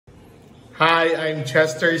Hi, I'm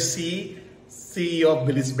Chester C., CEO of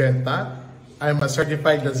Bilis Benta. I'm a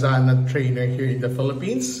certified Lazada trainer here in the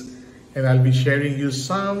Philippines, and I'll be sharing you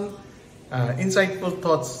some insightful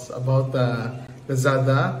thoughts about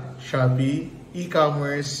Lazada, Shopee,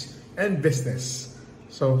 e-commerce, and business.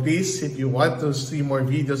 So please, if you want to see more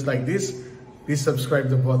videos like this, please subscribe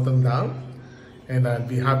the button down, and I'll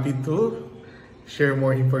be happy to share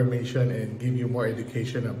more information and give you more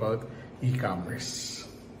education about e-commerce.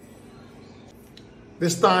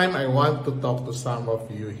 This time, I want to talk to some of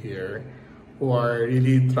you here who are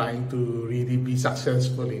really trying to be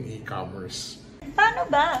successful in e-commerce. Paano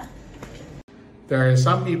ba? There are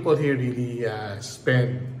some people here really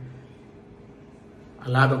spend a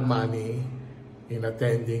lot of money in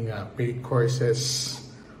attending paid courses,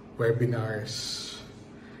 webinars,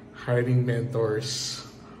 hiring mentors,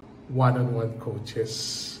 one-on-one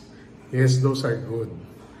coaches. Yes, those are good.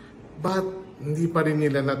 But hindi pa rin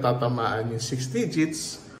nila natatamaan yung 6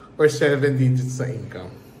 digits or 7 digits na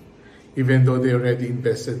income, even though they already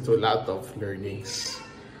invested to a lot of learnings.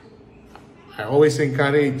 I always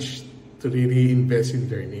encourage to really invest in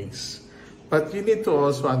learnings. But you need to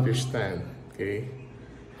also understand, okay?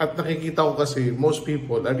 At nakikita ko kasi most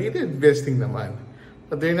people are really investing naman,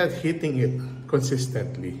 but they're not hitting it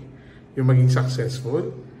consistently. Yung maging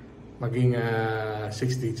successful, maging 6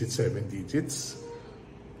 digits, 7 digits.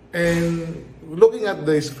 And looking at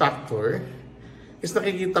this factor, is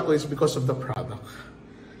nakikita ko is because of the product.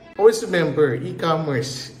 Always remember,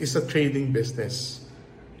 e-commerce is a trading business.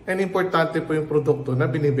 And importante po yung produkto na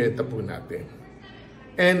binibenta po natin.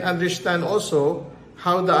 And understand also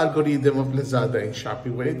how the algorithm of Lazada and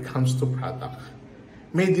Shopee when it comes to product.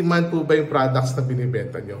 May demand po ba yung products na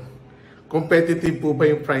binibenta nyo? Competitive po ba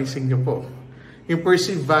yung pricing nyo po? Yung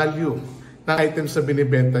perceived value ng items na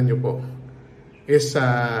binibenta nyo po is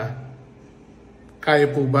kaya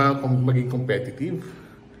po ba kung maging competitive?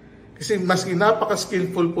 Kasi maski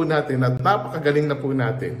napaka-skillful po natin at napakagaling na po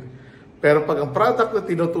natin, pero pag ang product na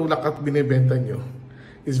tinutulak at binibenta nyo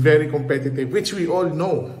is very competitive, which we all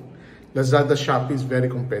know, Lazada, Shopee is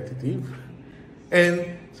very competitive.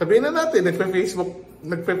 And sabihin na natin,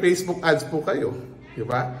 nagpe-Facebook ads po kayo, di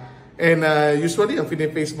ba? And usually, ang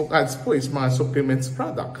Facebook ads po is mga supplements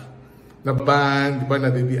product. Na-ban, di ba,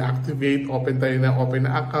 na-deactivate, open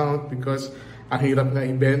na account because ang hirap na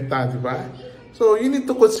ibenta, di ba? So, you need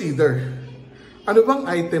to consider, ano bang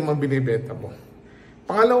item ang binibenta mo?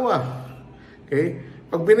 Pangalawa, okay,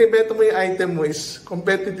 pag binibenta mo yung item mo is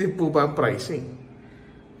competitive po ba ang pricing?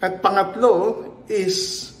 At pangatlo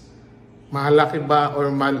is, malaki ba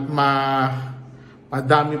or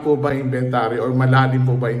madami po ba yung inventaryo or malalim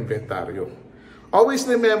po ba yung inventaryo? Always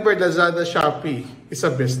remember, Lazada, Shopee is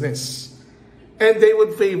a business. And they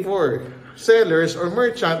would favor sellers or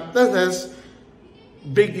merchant that has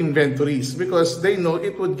big inventories because they know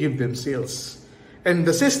it would give them sales. And the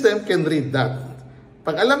system can read that.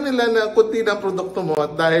 Pag alam nila na kunti ng produkto mo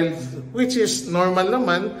at dahil, which is normal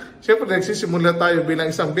naman, syempre nagsisimula tayo bilang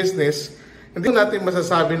isang business, hindi natin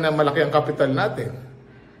masasabi na malaki ang capital natin.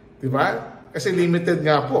 Diba? Kasi limited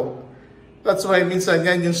nga po. That's why minsan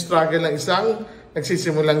yan yung struggle ng isang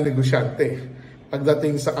nagsisimulang negosyante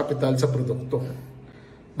pagdating sa kapital sa produkto.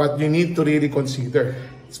 But you need to really consider.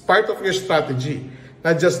 It's part of your strategy.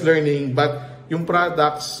 Not just learning, but yung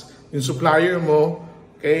products, yung supplier mo,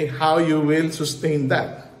 okay, how you will sustain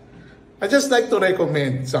that. I just like to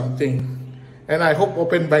recommend something. And I hope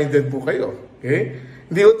open-minded po kayo. Okay?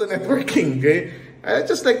 Hindi ko to networking. Okay? I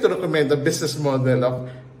just like to recommend the business model of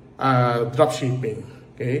dropshipping.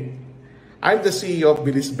 Okay? I'm the CEO of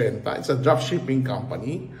Bilis Benta. It's a dropshipping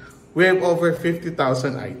company. We have over 50,000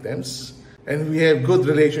 items, and we have good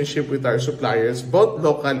relationship with our suppliers, both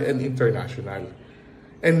local and international.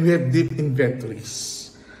 And we have deep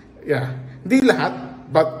inventories. Yeah, hindi lahat,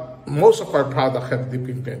 but most of our product have deep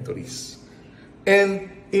inventories. And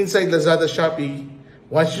inside Lazada, Shopee,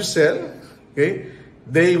 once you sell, okay,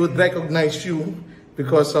 they would recognize you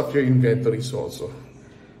because of your inventories also.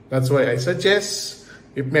 That's why I suggest,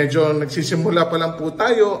 if medyo nagsisimula pa lang po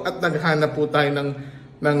tayo at naghanap po tayo ng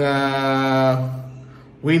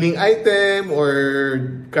winning item or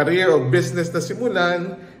career or business na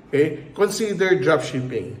simulan, okay, consider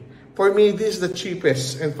dropshipping. For me, this is the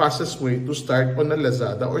cheapest and fastest way to start on a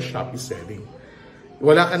Lazada or Shopee selling.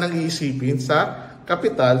 Wala ka nang iisipin sa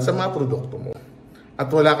kapital sa mga produkto mo.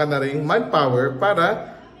 At wala ka na rin manpower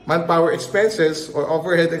expenses or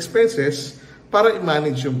overhead expenses para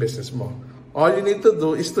i-manage yung business mo. All you need to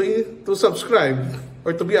do is to subscribe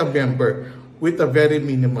or to be a member with a very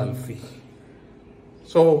minimal fee.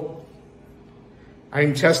 So,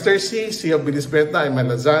 I'm Chester C., CEO of Bilis Benta. I'm a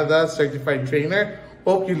Lazada certified trainer.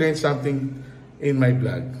 Hope you learned something in my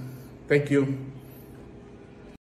blog. Thank you.